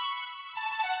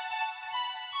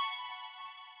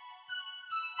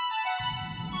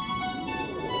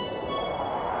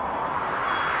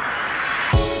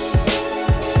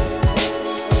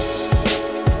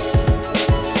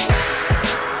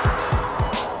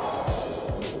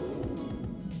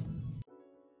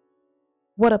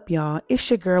What up, y'all? It's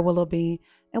your girl, Willow Bean,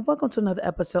 and welcome to another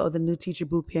episode of the New Teacher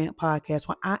Bootcamp podcast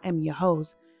where I am your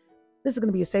host. This is going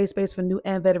to be a safe space for new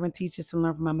and veteran teachers to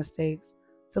learn from my mistakes.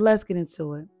 So let's get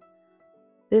into it.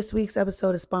 This week's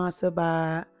episode is sponsored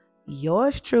by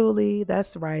yours truly.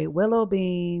 That's right, Willow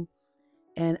Bean.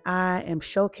 And I am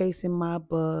showcasing my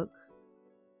book,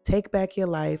 Take Back Your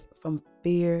Life from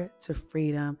Fear to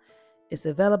Freedom. It's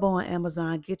available on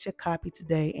Amazon. Get your copy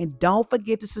today. And don't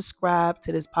forget to subscribe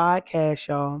to this podcast,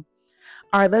 y'all.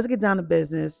 All right, let's get down to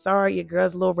business. Sorry, your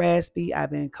girl's a little raspy.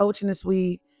 I've been coaching this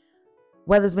week.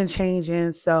 Weather's been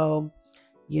changing, so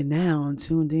you're now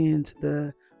tuned in to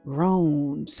the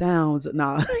groan sounds.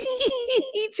 Nah,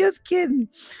 just kidding.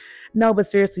 No, but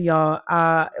seriously, y'all,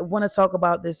 I want to talk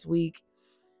about this week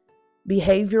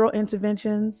behavioral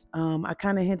interventions. I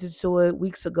kind of hinted to it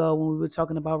weeks ago when we were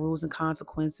talking about rules and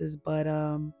consequences, but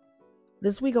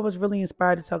this week I was really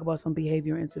inspired to talk about some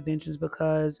behavior interventions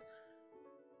because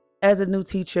as a new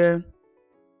teacher,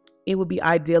 it would be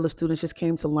ideal if students just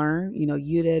came to learn. You know,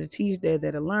 you're there to teach, they're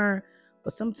there to learn,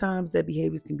 but sometimes their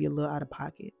behaviors can be a little out of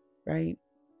pocket, right?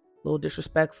 A little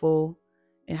disrespectful.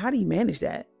 And how do you manage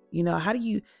that? You know, how do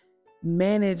you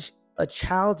manage a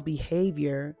child's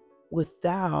behavior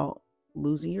without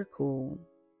losing your cool,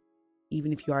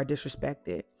 even if you are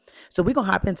disrespected? So we're going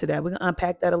to hop into that. We're going to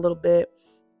unpack that a little bit.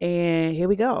 And here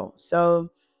we go. So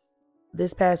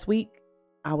this past week,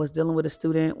 I was dealing with a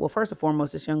student. Well, first and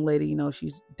foremost, this young lady, you know,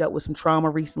 she's dealt with some trauma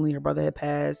recently. Her brother had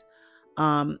passed.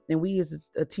 And we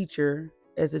as a teacher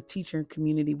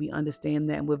community, we understand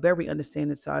that. And we're very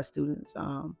understanding to our students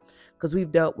because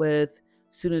we've dealt with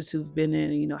students who've been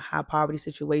in, you know, high poverty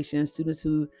situations, students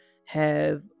who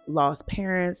have lost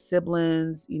parents,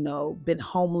 siblings, you know, been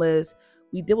homeless.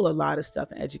 We deal with a lot of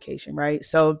stuff in education, right?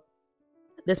 So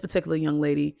this particular young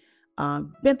lady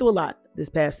been through a lot this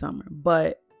past summer,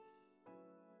 but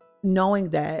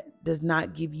knowing that does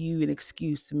not give you an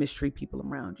excuse to mistreat people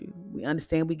around you. We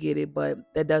understand, we get it, but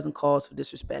that doesn't cause for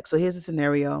disrespect. So here's a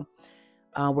scenario.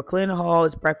 We're clearing the hall,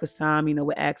 it's breakfast time, you know,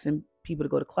 we're asking people to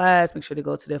go to class, make sure they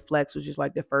go to their flex, which is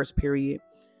like their first period.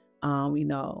 You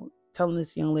know, telling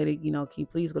this young lady, you know, can you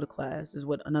please go to class, is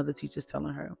what another teacher's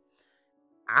telling her.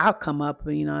 I'll come up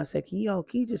and, you know, I say, can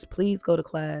you just please go to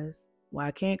class? Well,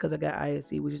 I can't because I got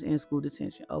ISC, which is in school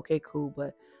detention. Okay, cool.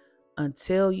 But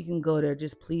until you can go there,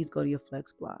 just please go to your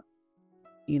flex block.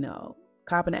 You know,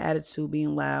 copping the attitude,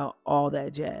 being loud, all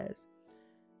that jazz.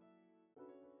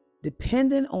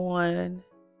 Depending on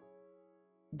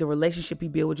the relationship you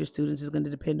build with your students is going to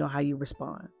depend on how you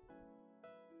respond.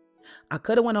 I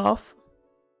could have went off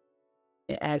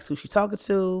and asked who she's talking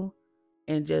to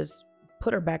and just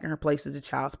put her back in her place as a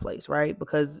child's place, right?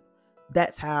 Because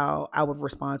that's how I would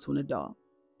respond to an adult.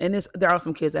 And there are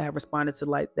some kids that have responded to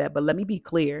like that, but let me be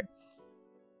clear.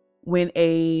 When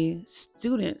a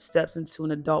student steps into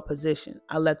an adult position,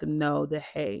 I let them know that,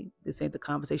 hey, this ain't the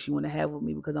conversation you want to have with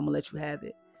me because I'm going to let you have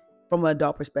it from an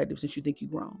adult perspective since you think you're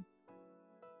grown.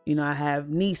 You know, I have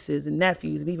nieces and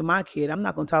nephews and even my kid. I'm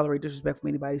not going to tolerate disrespect from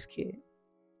anybody's kid.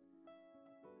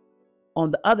 On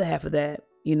the other half of that,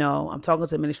 you know, I'm talking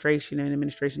to administration and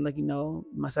administration, like, you know,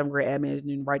 my 7th grade admin is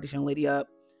going to write this young lady up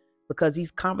because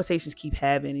these conversations keep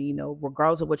having, and, you know,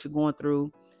 regardless of what you're going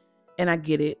through, and I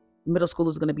get it, middle school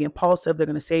is going to be impulsive. They're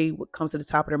going to say what comes to the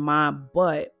top of their mind,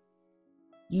 but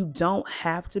you don't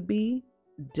have to be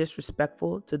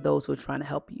disrespectful to those who are trying to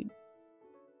help you.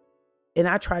 And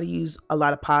I try to use a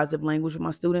lot of positive language with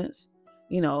my students.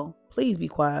 You know, please be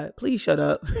quiet. Please shut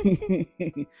up.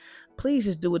 Please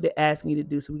just do what they're asking you to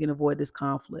do so we can avoid this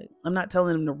conflict. I'm not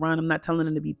telling them to run. I'm not telling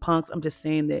them to be punks. I'm just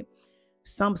saying that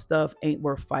some stuff ain't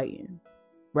worth fighting,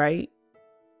 right?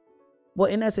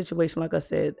 Well, in that situation, like I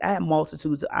said, I had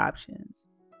multitudes of options.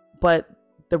 But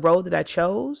the road that I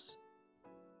chose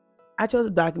to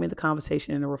document the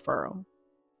conversation in a referral.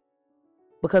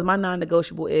 Because my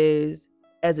non-negotiable is,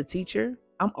 as a teacher,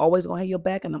 I'm always going to have your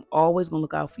back and I'm always going to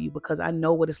look out for you because I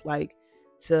know what it's like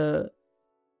to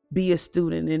be a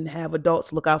student and have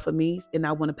adults look out for me, and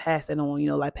I want to pass that on, you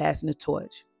know, like passing the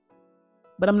torch.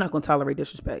 But I'm not going to tolerate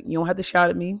disrespect. You don't have to shout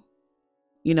at me.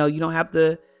 You know, you don't have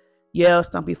to yell,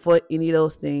 stomp your foot, any of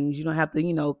those things. You don't have to,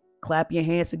 you know, clap your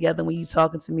hands together when you're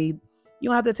talking to me. You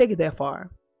don't have to take it that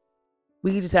far.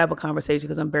 We can just have a conversation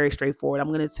because I'm very straightforward. I'm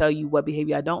going to tell you what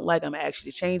behavior I don't like. I'm going to ask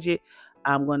you to change it.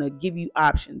 I'm going to give you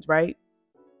options, right?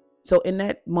 So in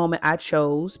that moment, I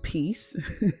chose peace.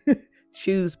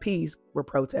 Choose peace. We're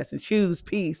protesting. Choose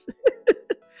peace.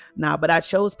 But I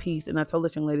chose peace. And I told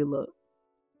this young lady, look,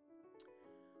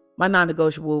 my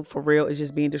non-negotiable for real is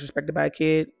just being disrespected by a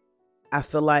kid. I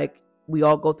feel like we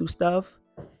all go through stuff.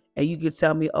 And you could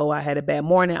tell me, oh, I had a bad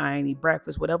morning, I ain't eat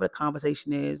breakfast, whatever the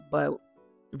conversation is. But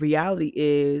The reality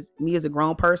is, me as a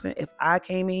grown person, if I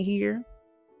came in here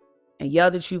and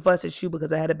yelled at you, fussed at you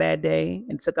because I had a bad day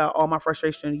and took out all my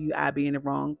frustration on you, I'd be in the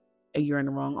wrong and you're in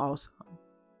the wrong also.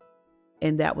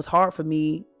 And that was hard for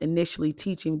me initially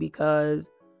teaching because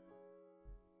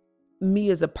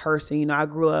me as a person, I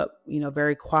grew up,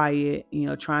 very quiet,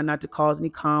 trying not to cause any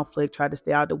conflict, tried to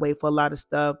stay out the way for a lot of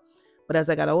stuff. But as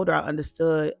I got older, I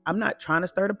understood I'm not trying to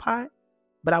stir the pot,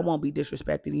 but I won't be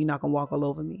disrespected. You're not going to walk all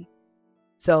over me.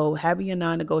 So having your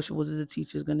non-negotiables as a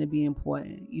teacher is going to be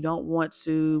important. You don't want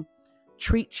to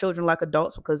treat children like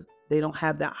adults because they don't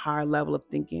have that higher level of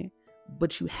thinking,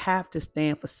 but you have to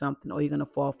stand for something or you're going to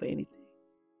fall for anything.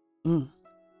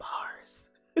 Bars.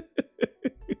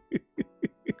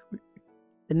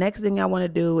 The next thing I want to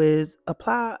do is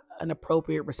apply an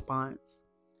appropriate response.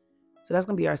 So that's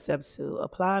going to be our step 2.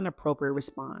 Apply an appropriate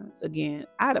response. Again,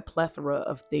 I had a plethora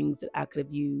of things that I could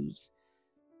have used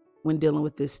when dealing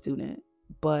with this student.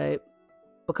 But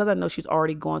because I know she's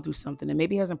already gone through something and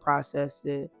maybe hasn't processed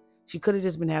it, she could have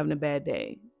just been having a bad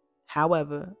day.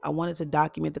 However, I wanted to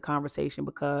document the conversation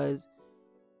because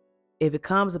if it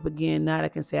comes up again, now I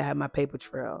can say I have my paper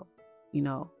trail.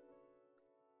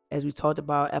 As we talked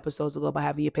about episodes ago about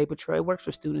having your paper trail, it works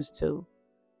for students too.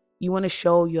 You want to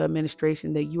show your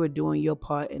administration that you are doing your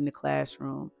part in the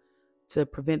classroom to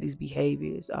prevent these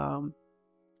behaviors.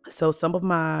 So some of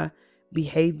my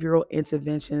behavioral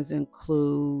interventions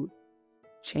include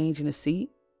changing the seat,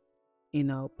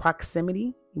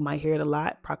 proximity. You might hear it a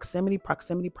lot. Proximity,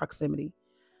 proximity, proximity.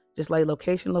 Just like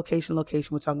location, location, location.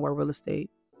 We're talking about real estate.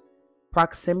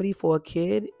 Proximity for a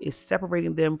kid is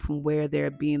separating them from where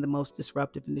they're being the most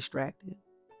disruptive and distracted.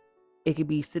 It could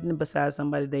be sitting beside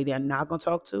somebody they're not going to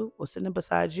talk to or sitting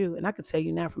beside you. And I can tell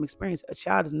you now from experience, a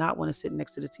child does not want to sit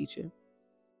next to the teacher.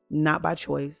 Not by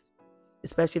choice,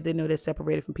 especially if they know they're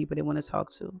separated from people they want to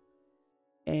talk to.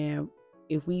 And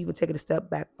if we even take it a step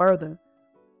back further,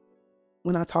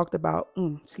 when I talked about,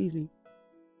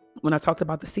 when I talked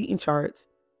about the seating charts,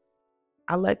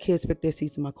 I let kids pick their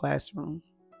seats in my classroom.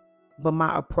 But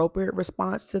my appropriate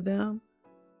response to them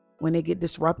when they get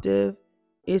disruptive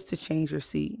is to change your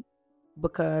seat,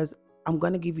 because I'm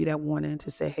going to give you that warning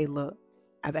to say, hey, look,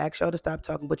 I've asked y'all to stop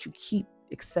talking, but you keep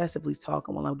excessively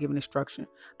talking while I'm giving instruction.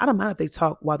 I don't mind if they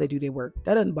talk while they do their work.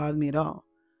 That doesn't bother me at all.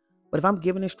 But if I'm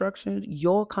giving instructions,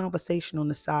 your conversation on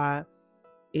the side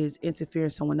is interfering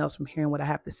someone else from hearing what I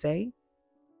have to say.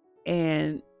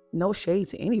 And no shade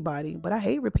to anybody, but I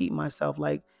hate repeating myself.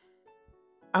 Like,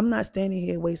 I'm not standing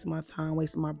here wasting my time,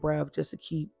 wasting my breath just to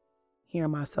keep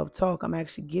hearing myself talk. I'm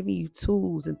actually giving you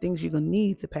tools and things you're going to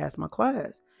need to pass my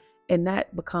class. And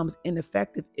that becomes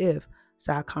ineffective if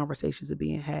side conversations are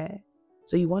being had.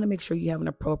 So you want to make sure you have an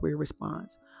appropriate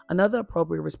response. Another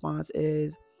appropriate response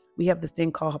is we have this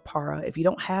thing called Hapara. If you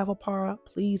don't have Hapara,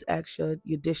 please ask your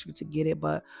district to get it.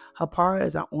 But Hapara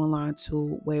is our online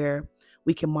tool where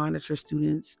we can monitor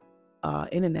students'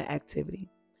 internet activity.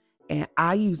 And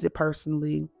I use it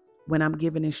personally when I'm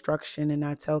giving instruction and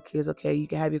I tell kids, okay, you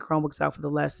can have your Chromebooks out for the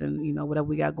lesson, whatever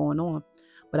we got going on,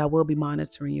 but I will be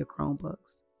monitoring your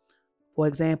Chromebooks. For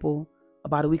example,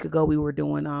 about a week ago, we were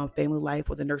doing family life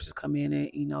where the nurses come in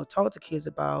and, talk to kids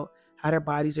about how their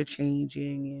bodies are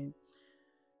changing and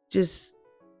just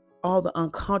all the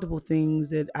uncomfortable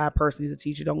things that I personally as a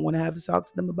teacher don't want to have to talk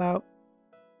to them about.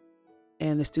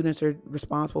 And the students are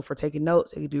responsible for taking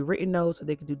notes. They can do written notes or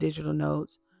they can do digital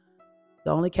notes.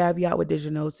 The only caveat with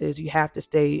digital notes is you have to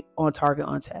stay on target,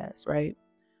 on task, right?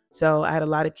 So I had a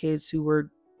lot of kids who were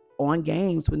on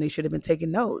games when they should have been taking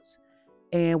notes.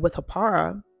 And with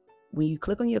Hapara, when you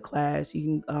click on your class,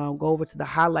 you can go over to the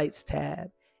highlights tab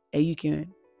and you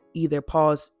can either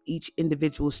pause each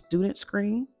individual student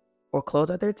screen or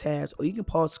close out their tabs, or you can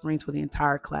pause screens for the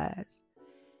entire class.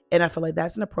 And I feel like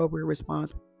that's an appropriate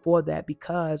response for that,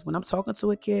 because when I'm talking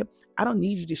to a kid, I don't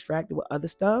need you distracted with other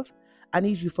stuff. I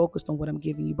need you focused on what I'm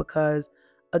giving you, because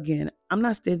again, I'm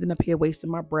not standing up here wasting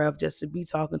my breath just to be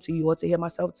talking to you or to hear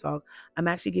myself talk. I'm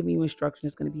actually giving you instruction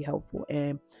that's going to be helpful.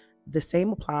 And the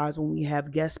same applies when we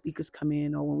have guest speakers come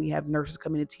in or when we have nurses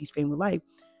come in to teach family life.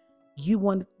 You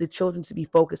want the children to be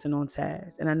focusing on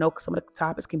tasks. And I know some of the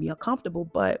topics can be uncomfortable,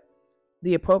 but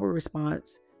the appropriate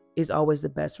response is always the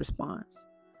best response.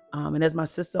 And as my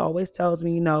sister always tells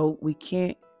me, we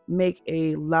can't make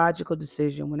a logical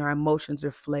decision when our emotions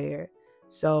are flared.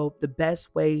 So the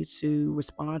best way to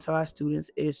respond to our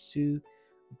students is to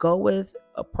go with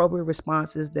appropriate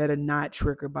responses that are not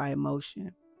triggered by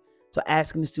emotion. So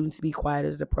asking the student to be quiet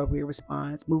is an appropriate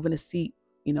response. Moving a seat,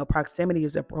 proximity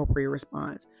is an appropriate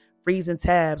response. Freezing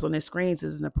tabs on their screens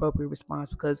is an appropriate response,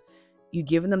 because You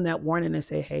giving them that warning and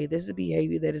say, hey, this is a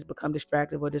behavior that has become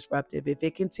distractive or disruptive. If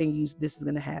it continues, this is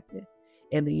going to happen.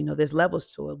 And then, there's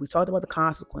levels to it. We talked about the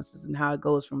consequences and how it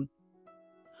goes from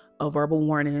a verbal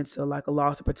warning to like a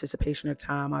loss of participation or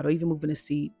timeout, or even moving a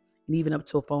seat, and even up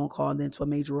to a phone call and then to a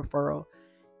major referral.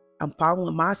 I'm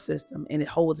following my system, and it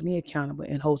holds me accountable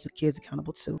and holds the kids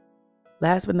accountable too.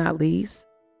 Last but not least,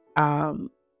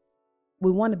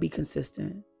 we want to be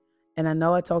consistent. And I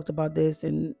know I talked about this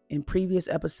in previous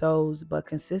episodes, but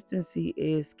consistency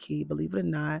is key. Believe it or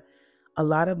not, a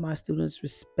lot of my students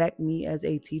respect me as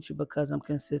a teacher because I'm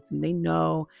consistent. They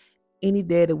know any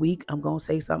day of the week I'm going to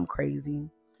say something crazy.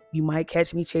 You might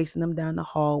catch me chasing them down the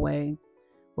hallway.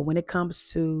 But when it comes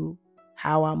to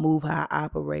how I move, how I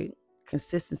operate,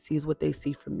 consistency is what they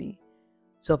see from me.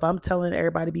 So if I'm telling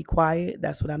everybody to be quiet,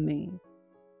 that's what I mean.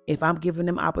 If I'm giving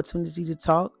them opportunity to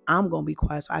talk, I'm going to be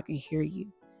quiet so I can hear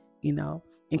you,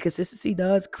 And consistency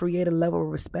does create a level of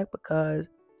respect because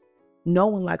no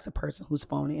one likes a person who's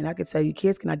phony. And I can tell you,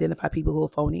 kids can identify people who are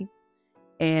phony,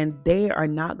 and they are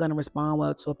not going to respond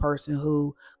well to a person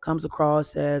who comes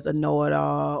across as a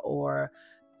know-it-all or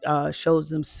shows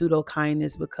them pseudo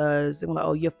kindness because they're like,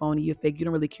 oh, you're phony, you're fake, you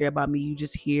don't really care about me, you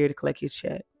just here to collect your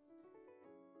check.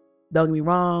 Don't get me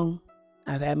wrong,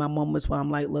 I've had my moments where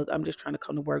I'm like, look, I'm just trying to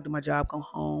come to work, do my job, go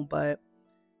home. But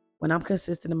when I'm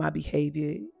consistent in my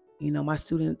behavior, my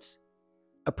students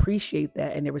appreciate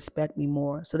that and they respect me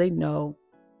more. So they know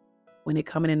when they're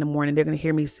coming in the morning, they're going to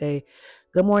hear me say,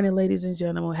 good morning, ladies and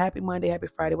gentlemen, happy Monday, happy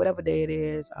Friday, whatever day it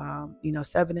is. 7th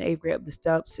and 8th grade up the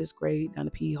steps, 6th grade down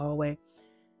the PE hallway.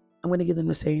 I'm going to give them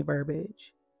the same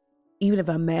verbiage. Even if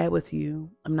I'm mad with you,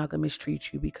 I'm not going to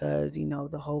mistreat you because,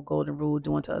 the whole golden rule,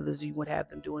 doing to others, you would have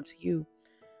them doing to you.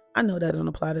 I know that don't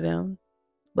apply to them.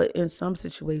 But in some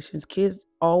situations, kids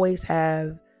always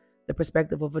have the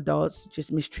perspective of adults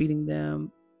just mistreating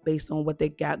them based on what they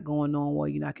got going on.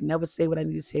 Well, I can never say what I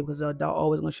need to say because the adult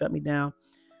always going to shut me down.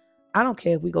 I don't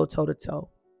care if we go toe to toe.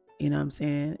 You know what I'm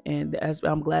saying? And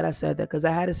I'm glad I said that because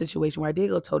I had a situation where I did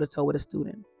go toe to toe with a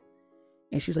student.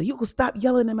 And she was like, you can stop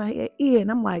yelling in my ear.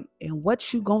 And I'm like, and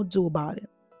what you gonna do about it?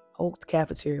 Whole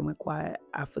cafeteria went quiet.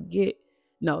 I forget.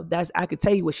 No, I could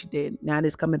tell you what she did. Now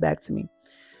it's coming back to me.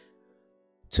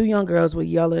 2 young girls were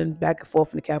yelling back and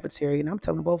forth in the cafeteria. And I'm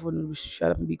telling both of them to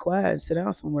shut up and be quiet and sit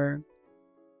down somewhere.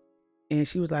 And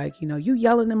she was like, you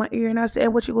yelling in my ear. And I said,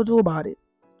 what you gonna do about it?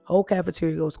 Whole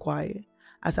cafeteria goes quiet.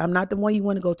 I said, I'm not the one you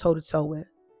want to go toe to toe with.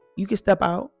 You can step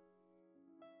out.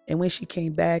 And when she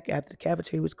came back after the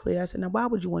cafeteria was clear, I said, now, why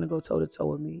would you want to go toe to toe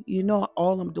with me?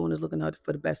 All I'm doing is looking out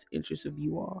for the best interest of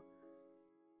you all.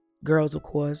 Girls, of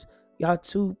course, y'all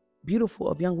too beautiful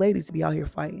of young ladies to be out here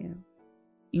fighting.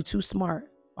 You too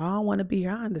smart. I don't want to be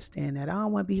here. I understand that. I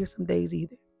don't want to be here some days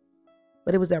either.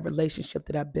 But it was that relationship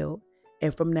that I built.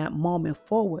 And from that moment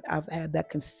forward, I've had that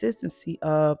consistency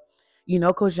of,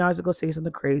 Coach Johnson going to say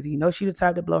something crazy. She the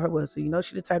type to blow her whistle.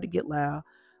 She the type to get loud.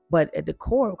 But at the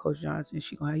core of Coach Johnson,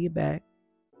 she going to have your back.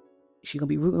 She's going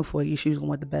to be rooting for you. She's going to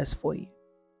want the best for you.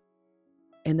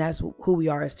 And that's who we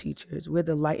are as teachers. We're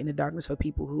the light in the darkness for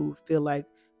people who feel like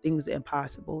things are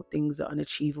impossible, things are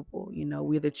unachievable.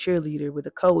 We're the cheerleader, we're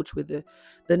the coach, we're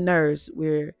the nurse,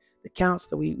 we're the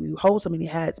counselor. We hold so many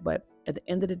hats, but at the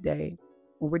end of the day,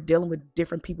 when we're dealing with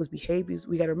different people's behaviors,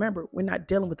 we got to remember we're not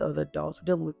dealing with other adults. We're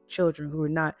dealing with children who are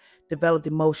not developed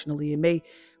emotionally and may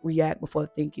react before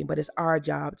thinking, but it's our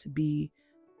job to be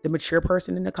the mature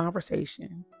person in the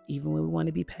conversation, even when we want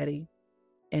to be petty,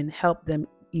 and help them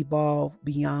evolve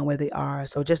beyond where they are.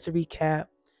 So just to recap,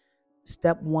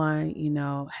 step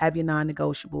 1, have your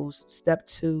non-negotiables. Step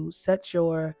 2, set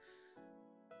your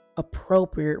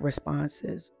appropriate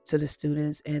responses to the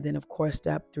students. And then, of course,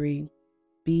 step 3,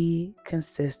 be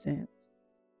consistent.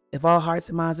 If all hearts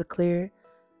and minds are clear,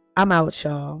 I'm out,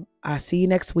 y'all. I'll see you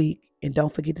next week. And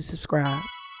don't forget to subscribe.